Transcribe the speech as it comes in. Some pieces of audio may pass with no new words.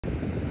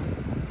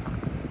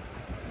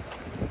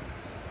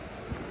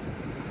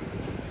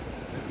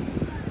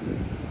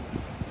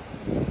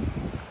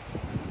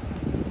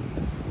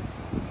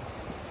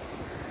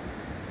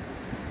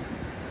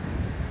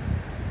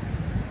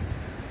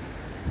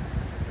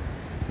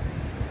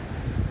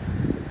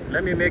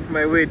Let me make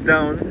my way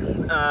down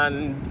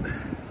and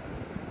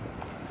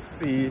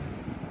see.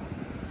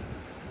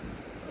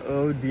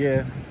 Oh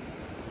dear,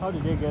 how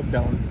did they get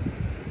down?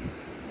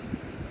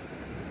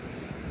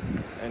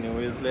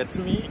 Anyways, let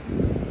me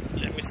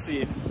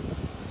see.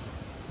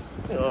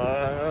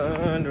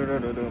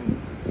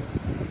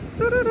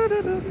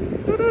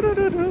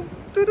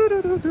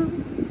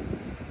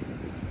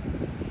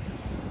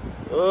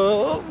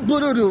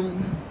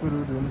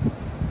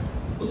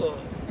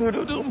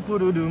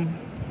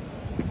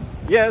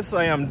 Yes,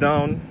 I am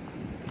down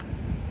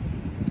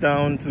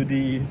to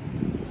the,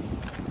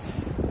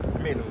 I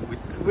mean,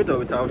 with or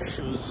without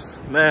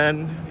shoes.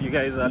 Man, you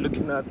guys are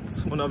looking at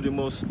one of the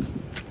most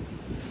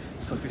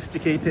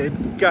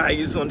sophisticated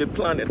guys on the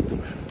planet.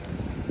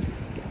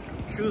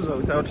 Shoes or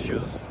without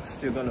shoes,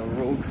 still gonna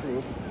roll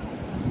through.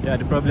 Yeah,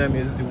 the problem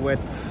is the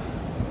wet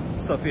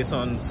surface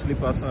on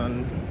slipper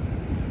sand.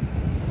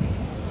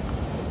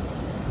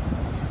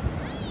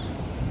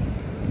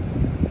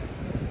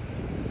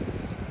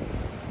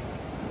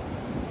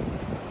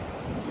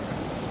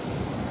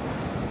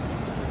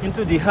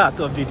 Into the heart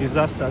of the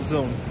disaster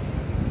zone.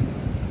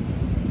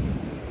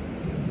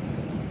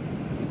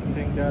 I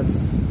think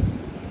that's...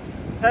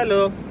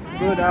 Hello, hi.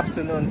 Good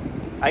afternoon.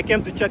 I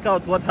came to check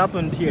out what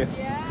happened here.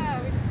 Yeah,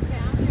 we just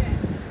found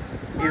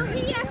it. Is,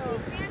 he actually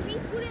found me,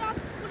 put it up,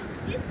 put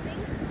this thing.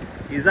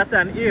 Is that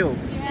an eel?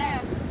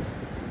 Yeah.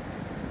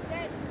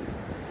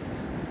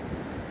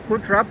 Who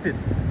trapped it?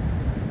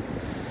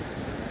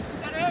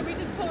 I don't know, we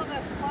just saw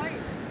the float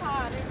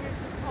part and we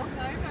just walked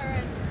over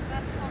and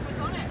that's what was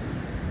on it.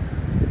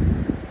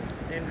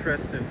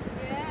 Interesting.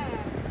 Yeah.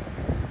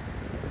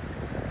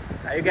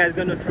 Are you guys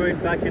going to throw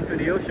it back into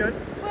the ocean?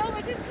 Well,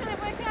 we're just trying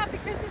to work out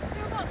because it's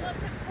still got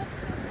lots of hooks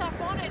and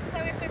stuff on it. So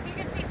if the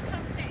bigger fish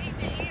comes to eat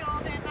the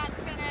eel, then that's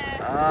going to...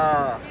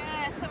 Ah.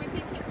 Yeah, so we're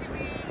thinking, do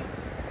we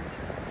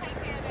just take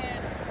it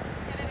and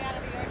get it out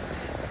of the ocean?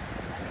 I think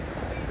that's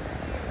what we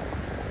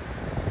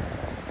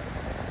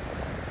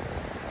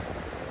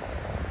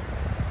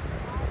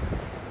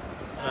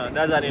should do.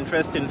 That's an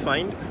interesting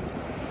find.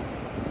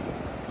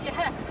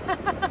 Yeah.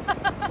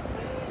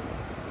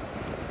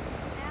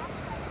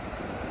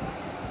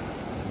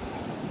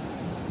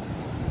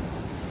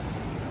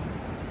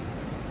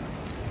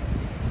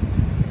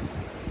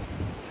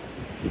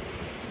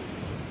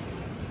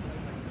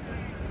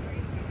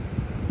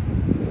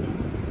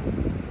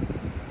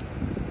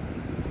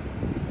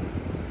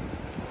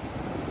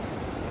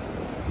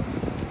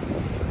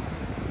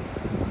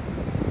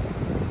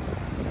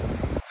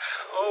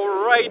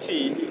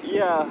 Alrighty,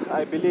 yeah,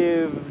 I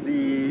believe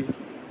the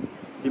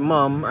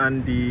mom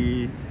and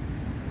the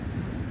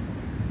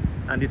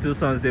two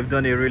sons, they've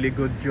done a really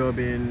good job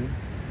in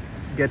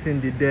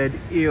getting the dead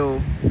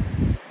eel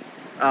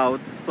out.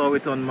 Saw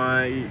it on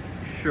my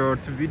short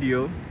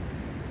video.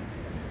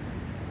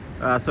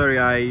 Sorry,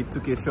 I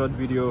took a short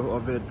video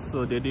of it,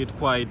 so they did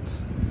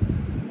quite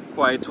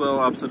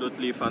well.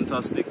 Absolutely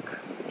fantastic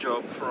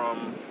job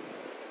from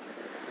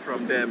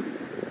them.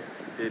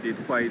 They did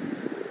quite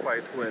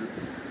well.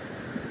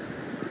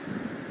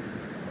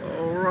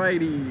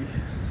 Alrighty,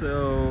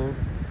 so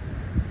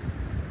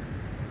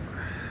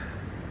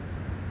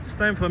it's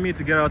time for me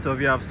to get out of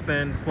here. I've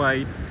spent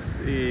quite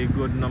a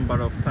good number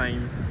of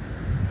time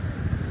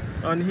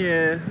on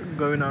here,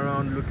 going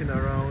around, looking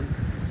around.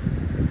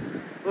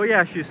 Oh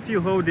yeah, she's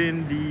still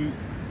holding the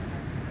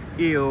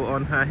eel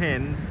on her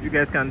hands. You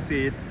guys can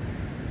see it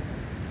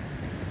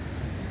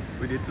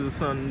with the two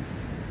sons.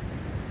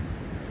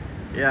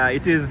 Yeah,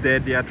 it is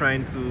dead. They are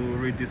trying to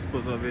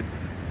redispose of it.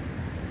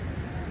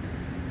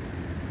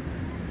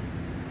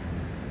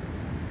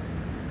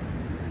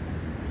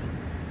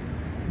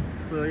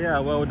 So yeah,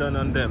 well done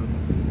on them.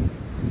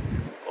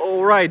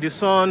 All right, the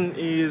sun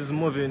is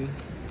moving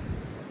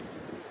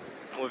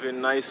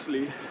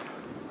nicely.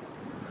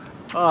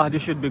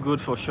 This should be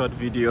good for short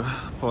video.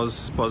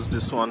 Pause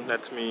this one.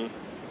 Let me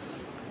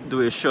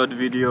do a short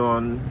video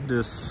on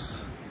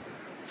this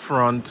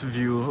front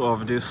view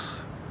of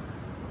this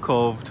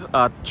curved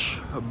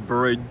arch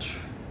bridge.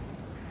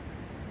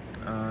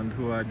 And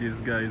who are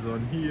these guys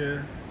on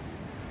here?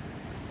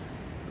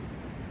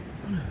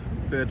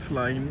 Bird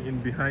flying in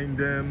behind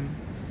them.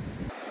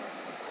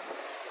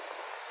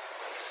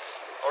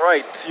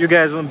 Alright, you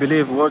guys won't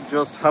believe what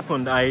just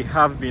happened. I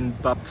have been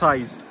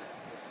baptized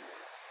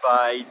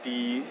by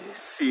the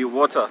sea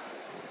water.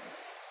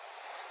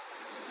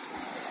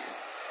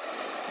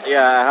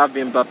 Yeah, I have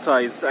been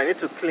baptized. I need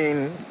to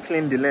clean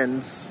the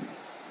lens.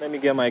 Let me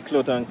get my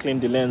clothes and clean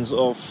the lens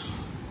off.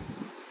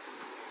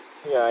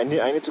 Yeah, I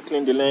need to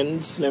clean the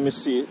lens. Let me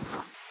see.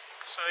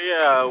 So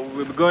yeah,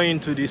 we'll be going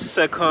to the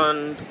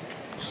second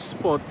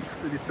spot,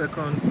 to the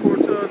second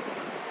quarter.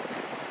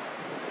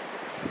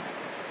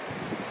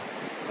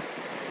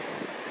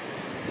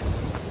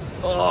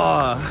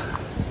 Oh,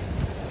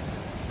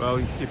 well,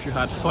 if you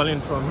had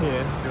fallen from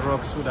here, the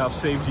rocks would have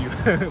saved you,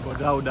 but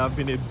that would have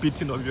been a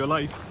beating of your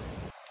life.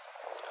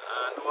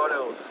 And what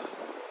else?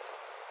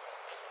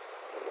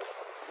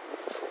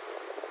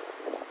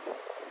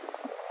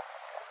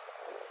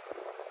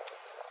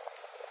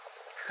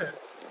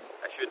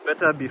 should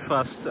better be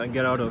fast and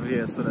get out of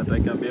here so that I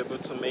can be able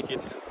to make it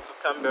to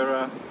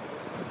Canberra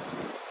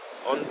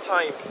on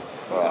time.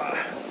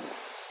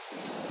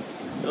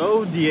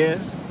 Oh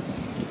dear.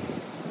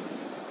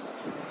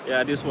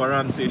 Yeah, this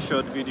warrants a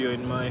short video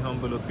in my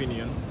humble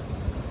opinion.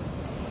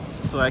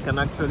 So I can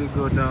actually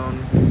go down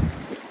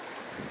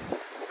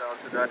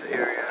to that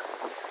area.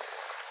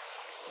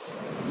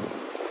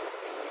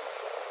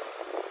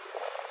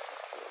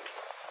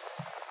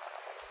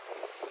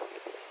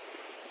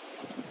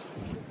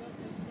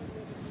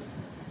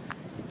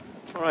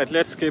 Alright,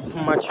 let's keep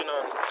marching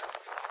on.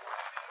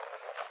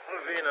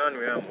 Moving on,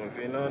 we are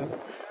moving on. Telling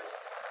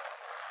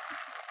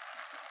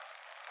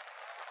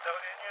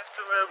news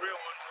to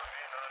everyone,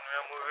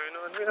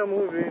 we are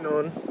moving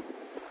on.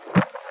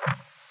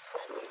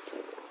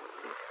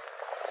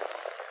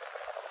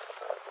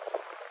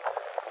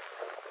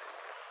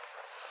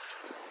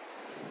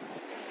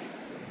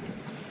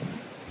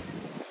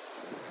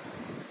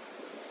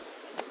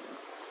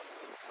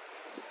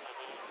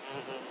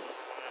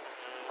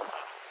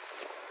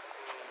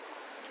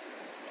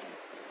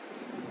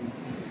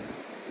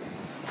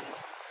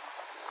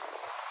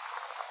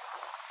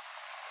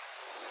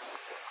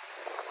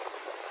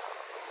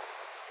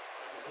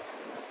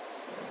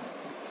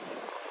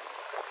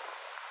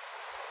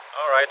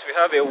 Alright, we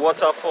have a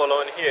waterfall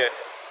on here.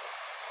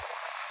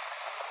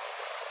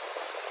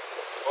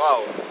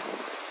 Wow.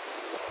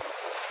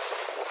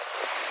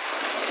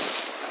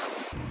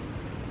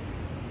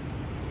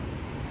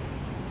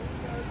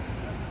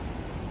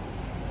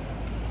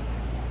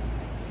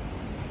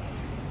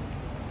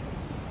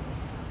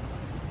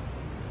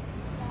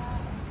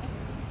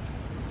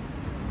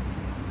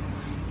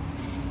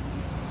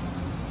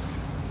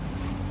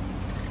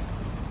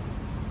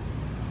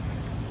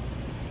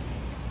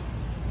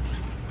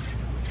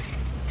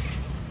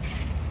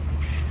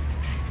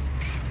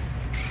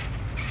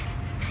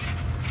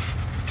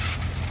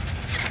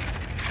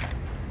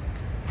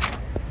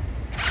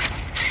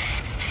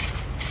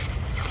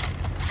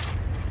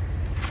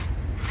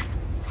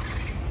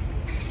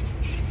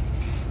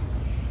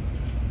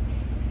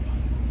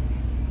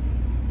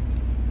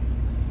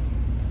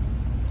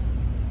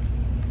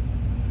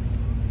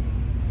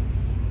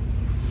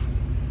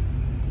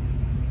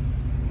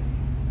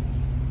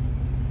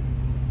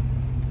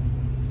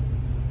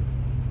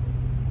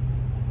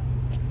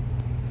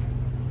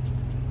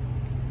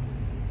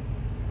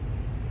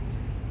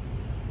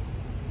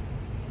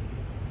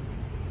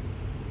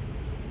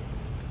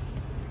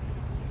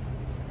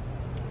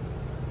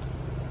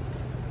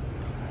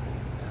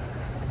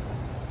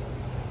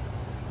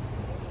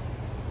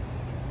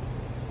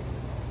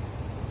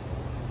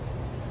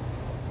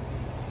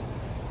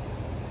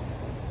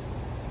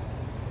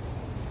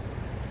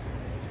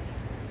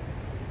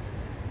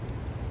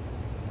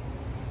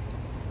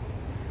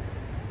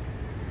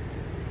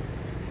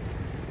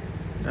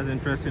 That's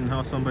interesting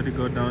how somebody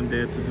got down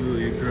there to do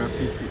a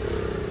graffiti.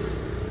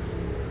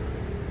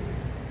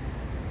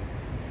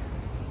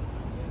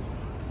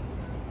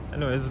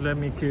 Anyways, let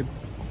me keep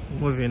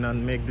moving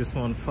and make this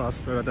one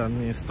fast rather than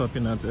me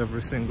stopping at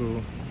every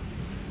single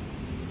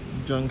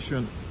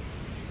junction.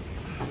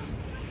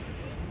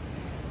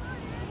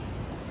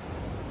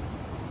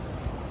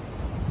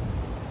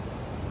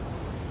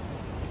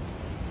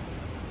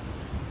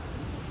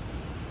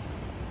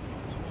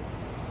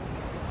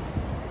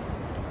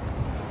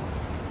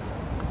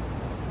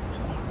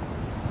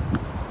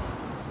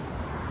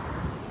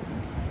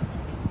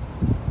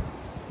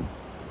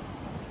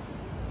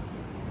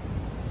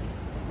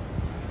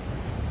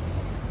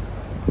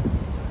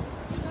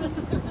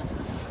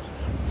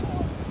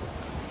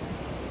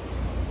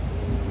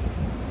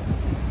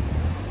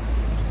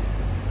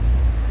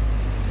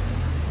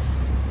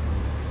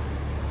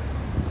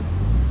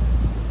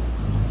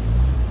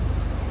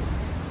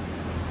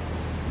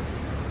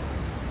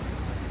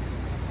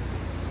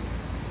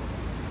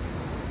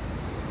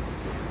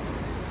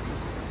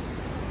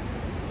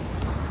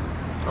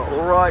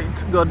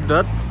 Alright, got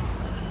that.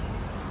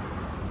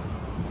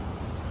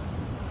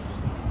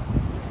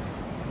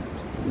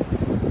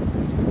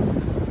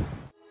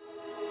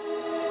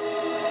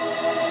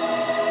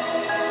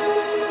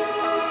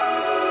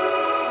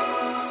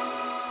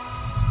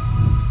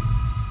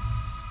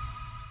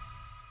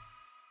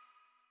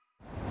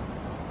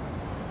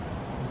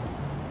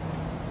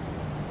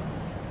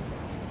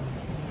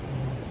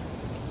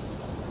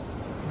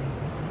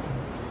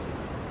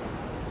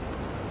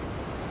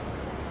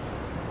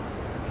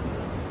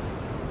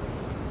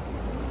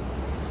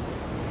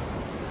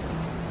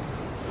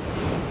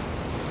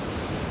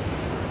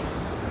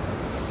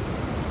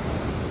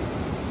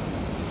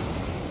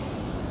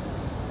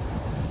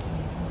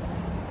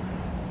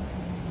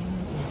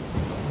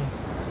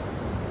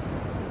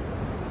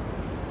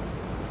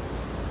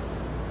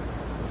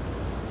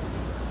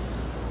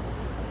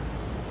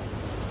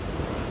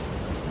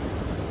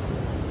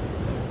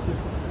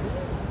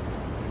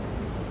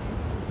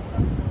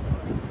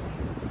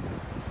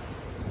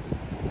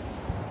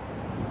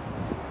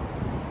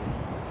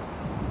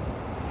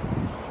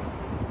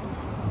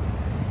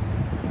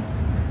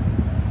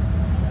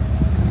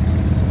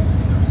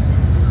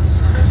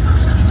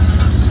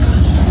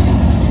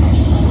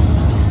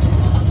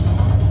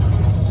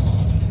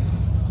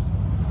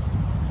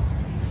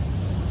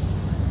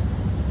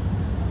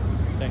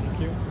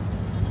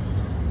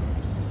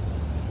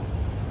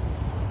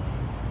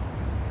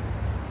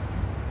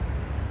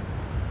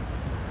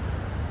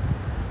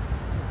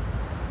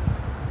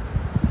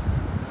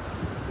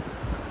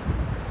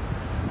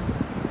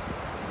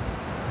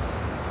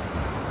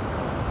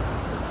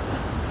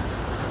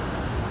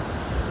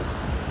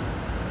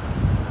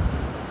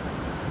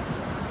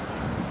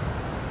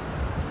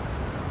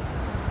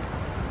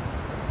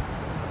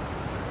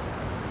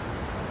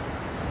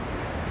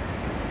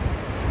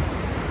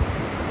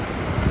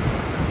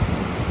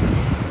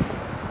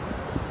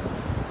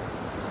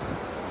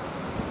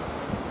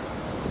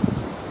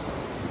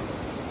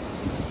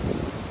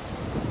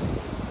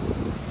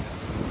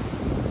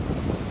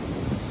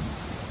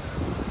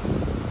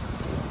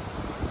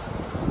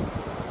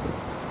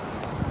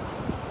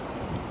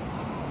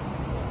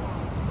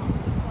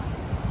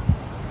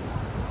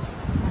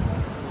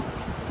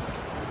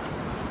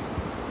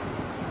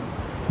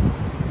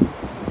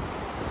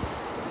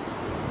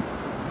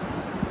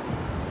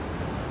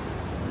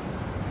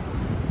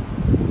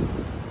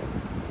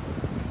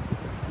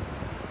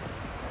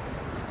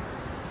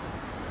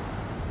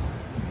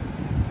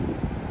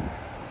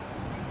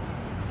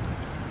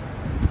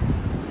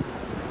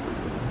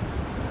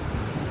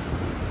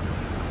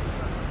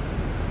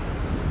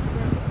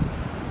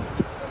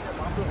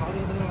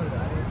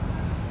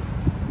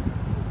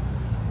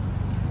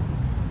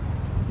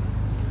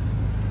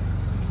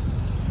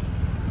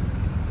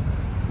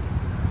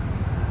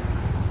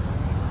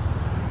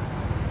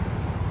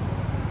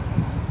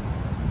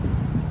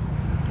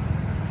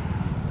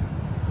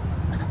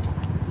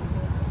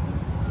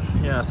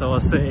 As I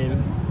was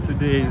saying,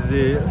 today is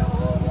a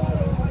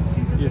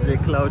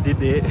cloudy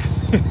day.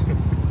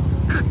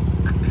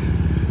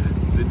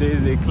 Today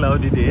is a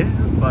cloudy day,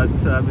 but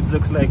it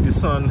looks like the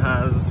sun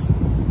has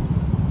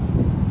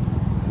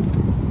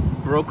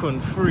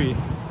broken free.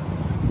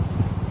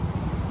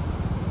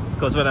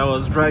 Because when I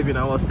was driving,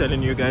 I was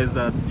telling you guys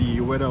that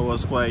the weather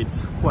was quite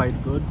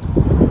good.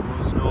 There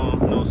was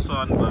no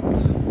sun, but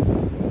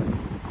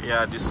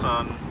yeah, the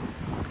sun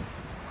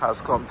has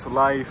come to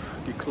life.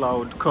 The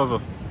cloud cover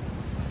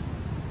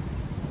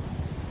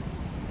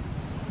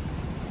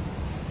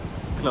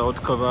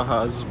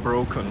has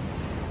broken.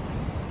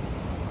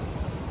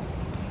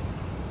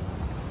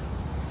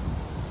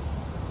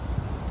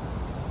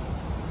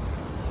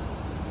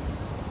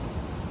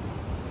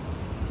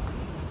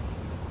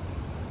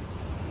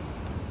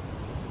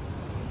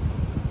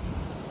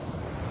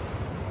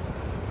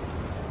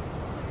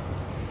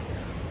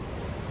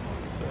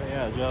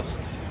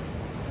 Just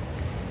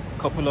a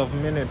couple of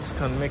minutes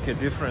can make a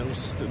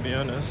difference, to be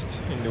honest,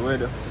 in the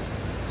weather.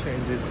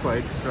 Change is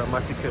quite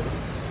dramatical.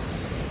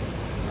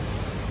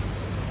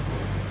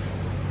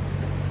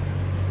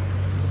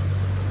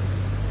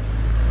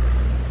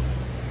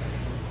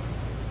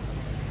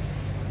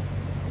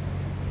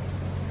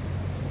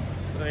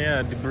 So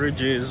yeah, the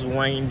bridge is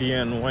windy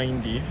and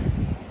windy,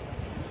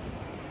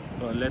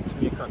 but let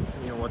me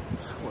continue what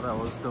I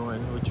was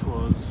doing, which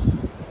was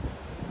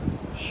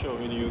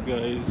showing you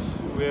guys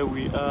where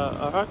we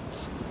are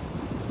at.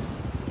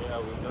 Yeah,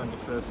 we've done the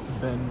first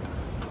bend.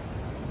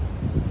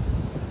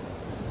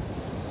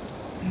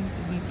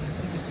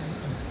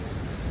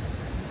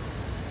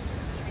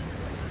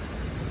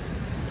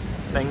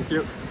 Thank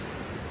you.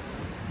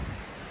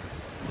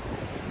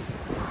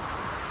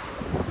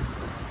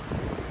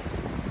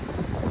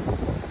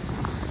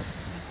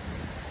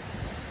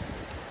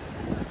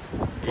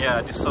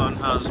 Yeah, the sun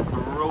has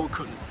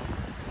broken,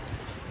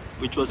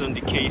 which wasn't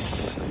the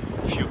case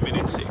a few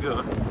minutes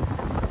ago.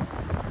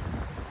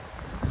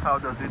 How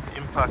does it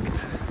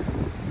impact?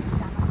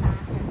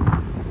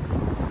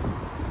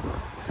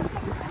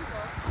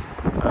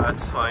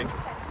 That's fine.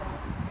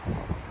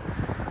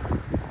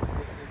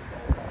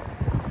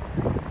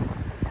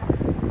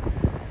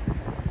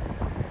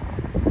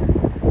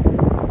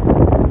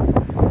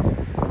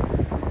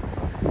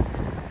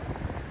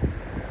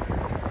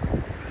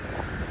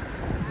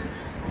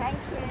 Thank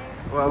you.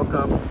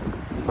 Welcome.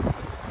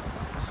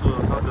 So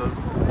how does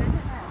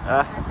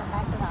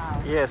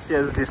yes,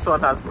 the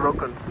sun has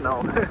broken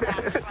now.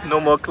 No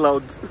more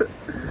clouds.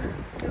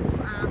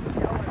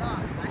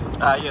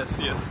 Yes.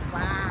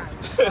 Wow.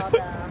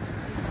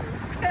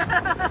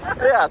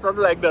 Yeah,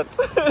 something like that.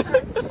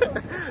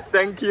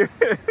 Thank you.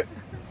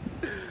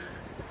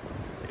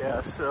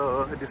 Yeah,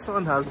 so the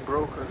sun has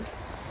broken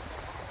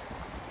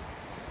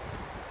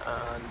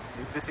and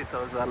the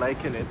visitors are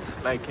liking it,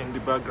 like in the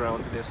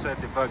background. They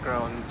said the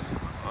background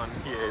on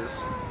here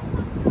is,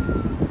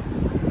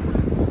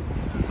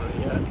 so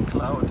yeah, the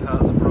cloud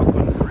has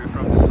broken free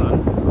from the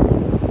sun.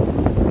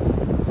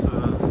 So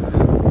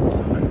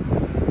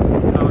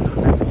how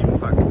does it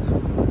impact?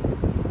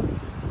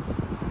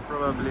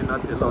 Probably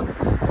not a lot,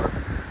 but it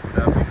would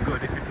have been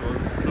good if it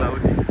was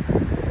cloudy,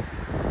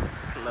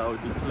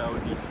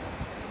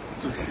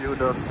 to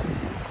shield us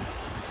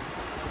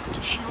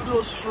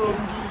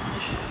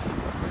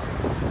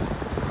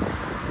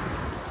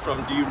from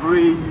the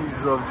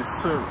rays of the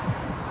sun.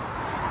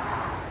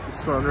 The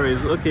sun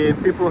rays. Okay,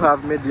 people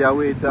have made their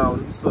way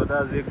down, so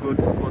that's a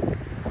good spot.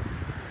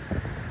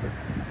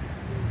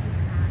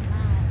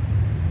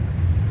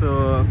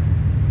 So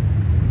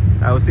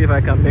I will see if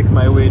I can make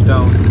my way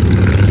down.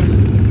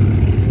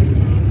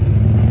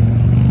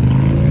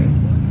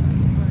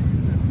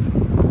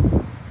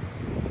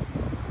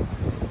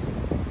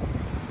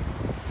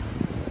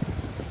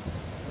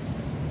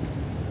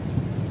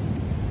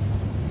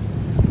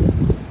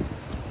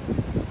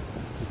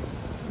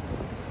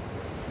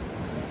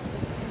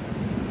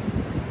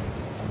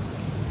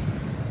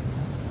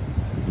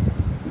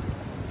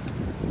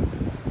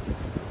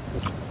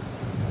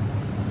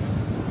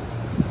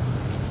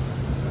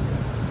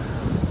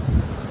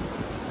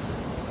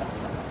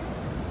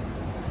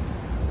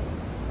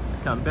 I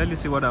can barely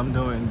see what I'm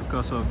doing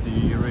because of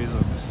the rays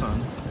of the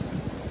sun.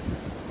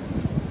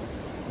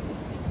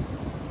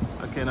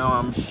 Okay, now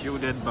I'm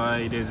shielded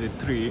by, there's a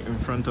tree in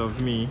front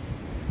of me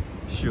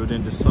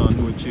shielding the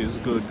sun, which is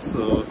good,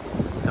 so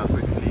I can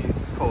quickly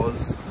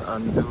pause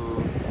and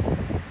do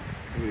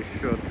a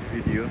short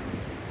video,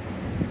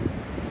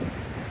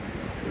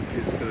 which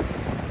is good.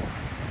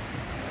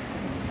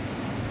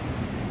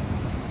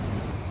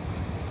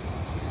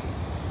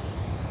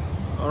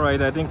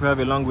 Alright, I think we have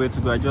a long way to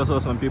go. I just saw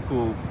some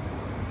people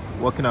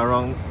walking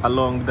along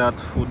that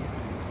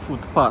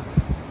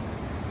footpath.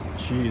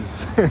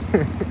 Jeez.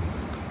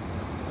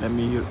 Let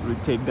me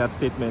retake that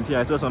statement. Yeah,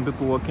 I saw some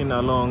people walking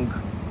along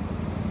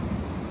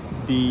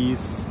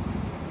this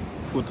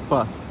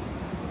footpath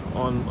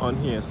on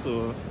here,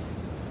 so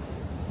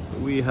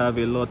we have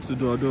a lot to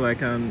do, although I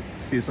can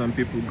see some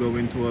people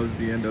going towards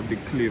the end of the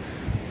cliff.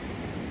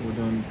 We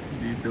don't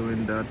be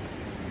doing that.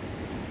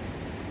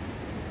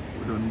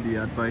 Don't be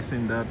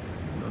advising that.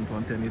 Don't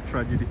want any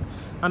tragedy.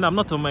 And I'm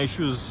not on my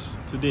shoes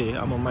today.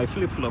 I'm on my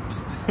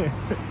flip-flops.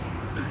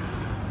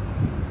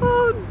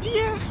 Oh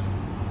dear.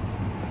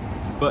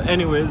 But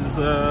anyways,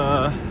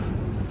 I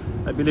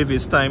believe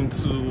it's time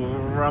to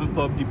ramp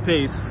up the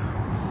pace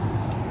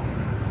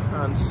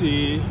and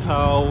see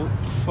how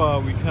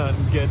far we can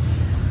get.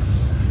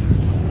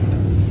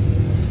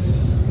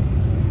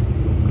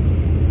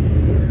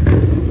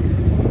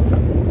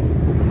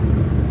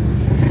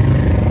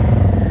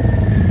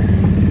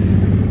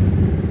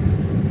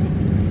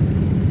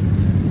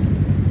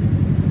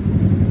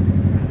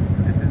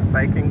 This is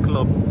biking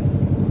club.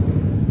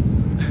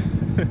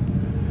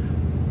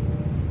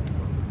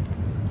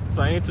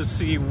 So I need to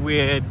see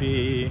where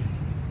they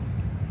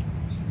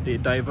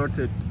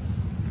diverted,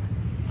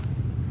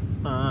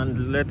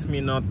 and let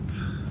me not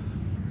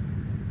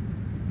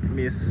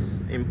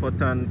miss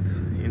important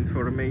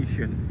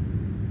information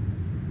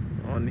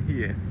on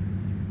here,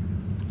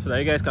 so that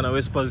you guys can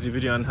always pause the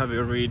video and have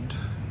a read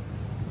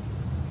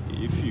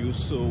if you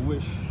so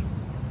wish.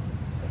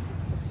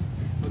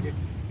 Okay,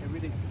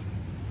 everything.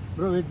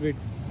 Bro, wait.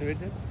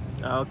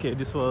 Okay,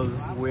 this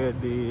was where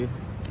they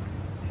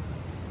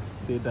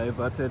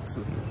diverted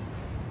to.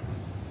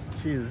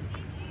 Cheers.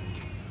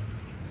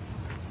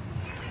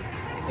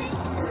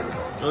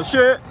 Oh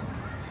shit.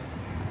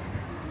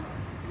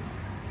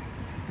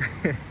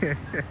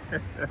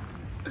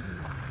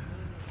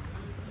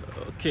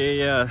 Okay,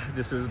 yeah,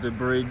 this is the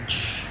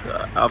bridge.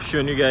 I've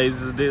shown you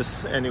guys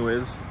this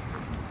anyways.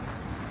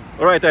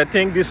 All right, I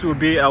think this will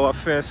be our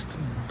first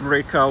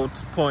breakout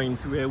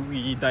point where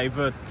we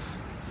divert.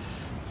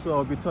 So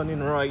I'll be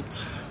turning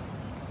right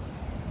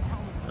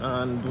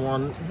and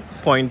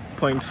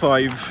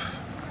 1.5.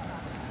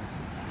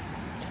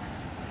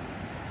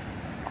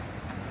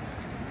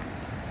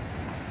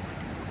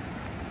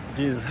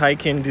 Geez,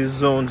 hiking these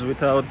zones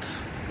without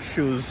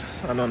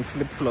shoes and on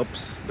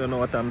flip-flops. Don't know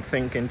what I'm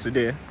thinking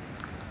today,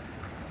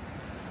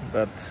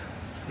 but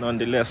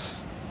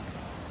nonetheless.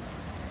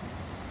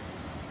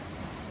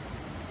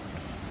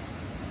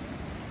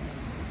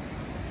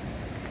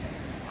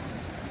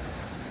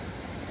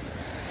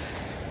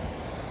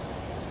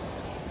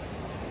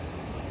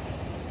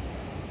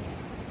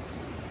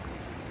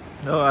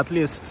 No, at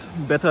least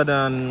better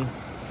than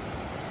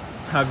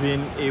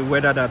having a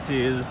weather that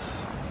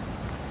is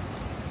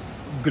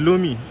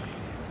gloomy.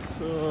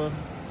 So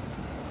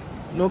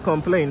no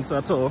complaints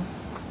at all.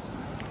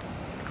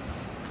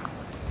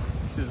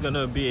 This is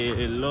gonna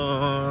be a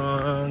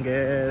long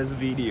ass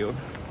video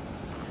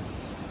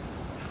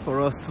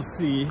for us to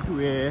see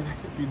where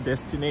the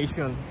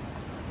destination,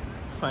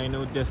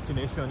 final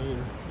destination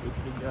is with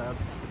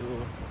regards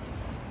to,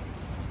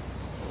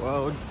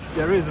 well,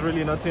 there is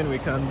really nothing we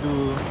can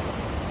do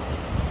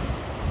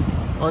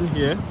on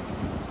here.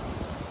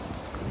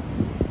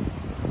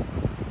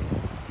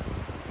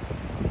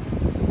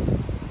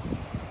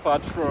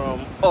 Apart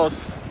from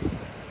us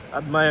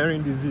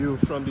admiring the view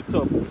from the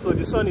top. So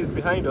the sun is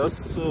behind us,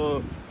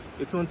 so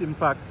it won't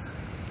impact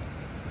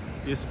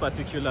this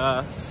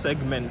particular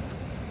segment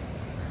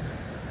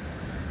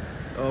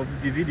of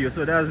the video.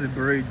 So that's the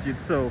bridge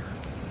itself,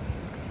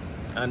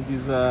 and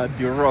these are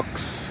the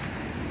rocks.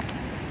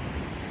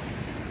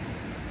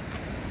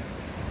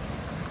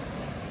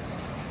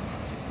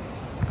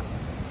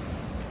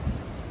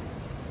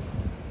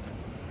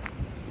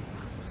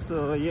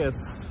 So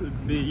yes,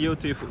 it'd be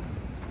beautiful.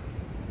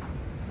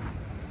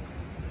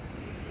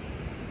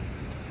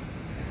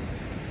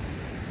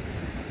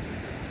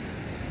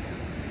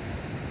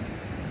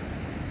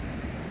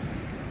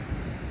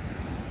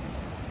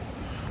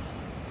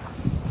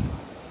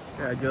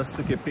 I just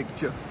took a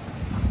picture.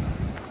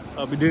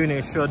 I'll be doing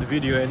a short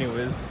video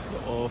anyways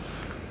of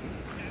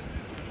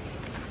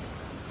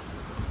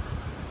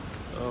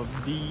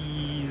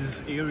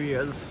these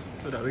areas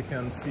so that we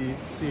can see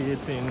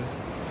it in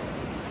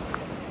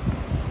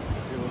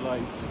real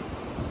life.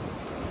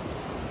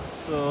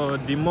 So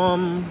the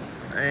mom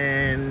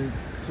and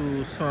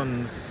two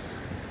sons.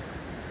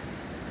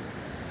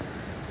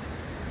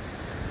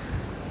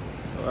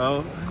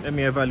 Well, let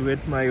me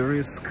evaluate my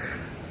risk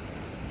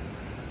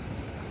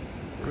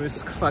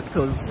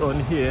factors on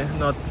here,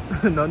 not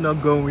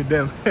going with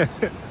them.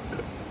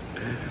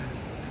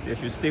 They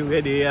should stay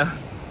where they are.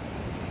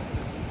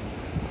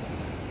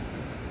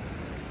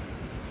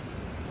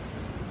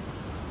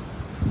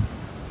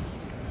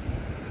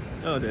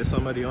 Oh, there's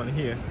somebody on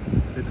here.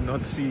 They do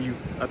not see you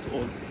at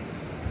all.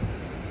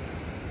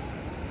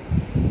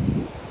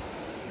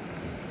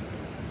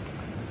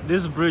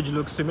 This bridge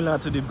looks similar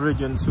to the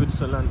bridge in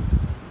Switzerland.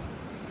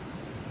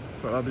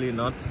 Probably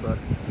not, but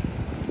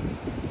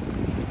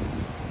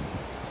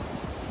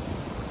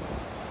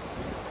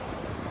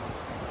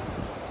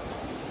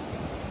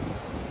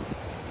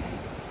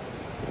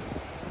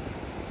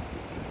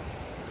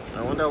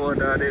I wonder what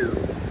that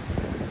is.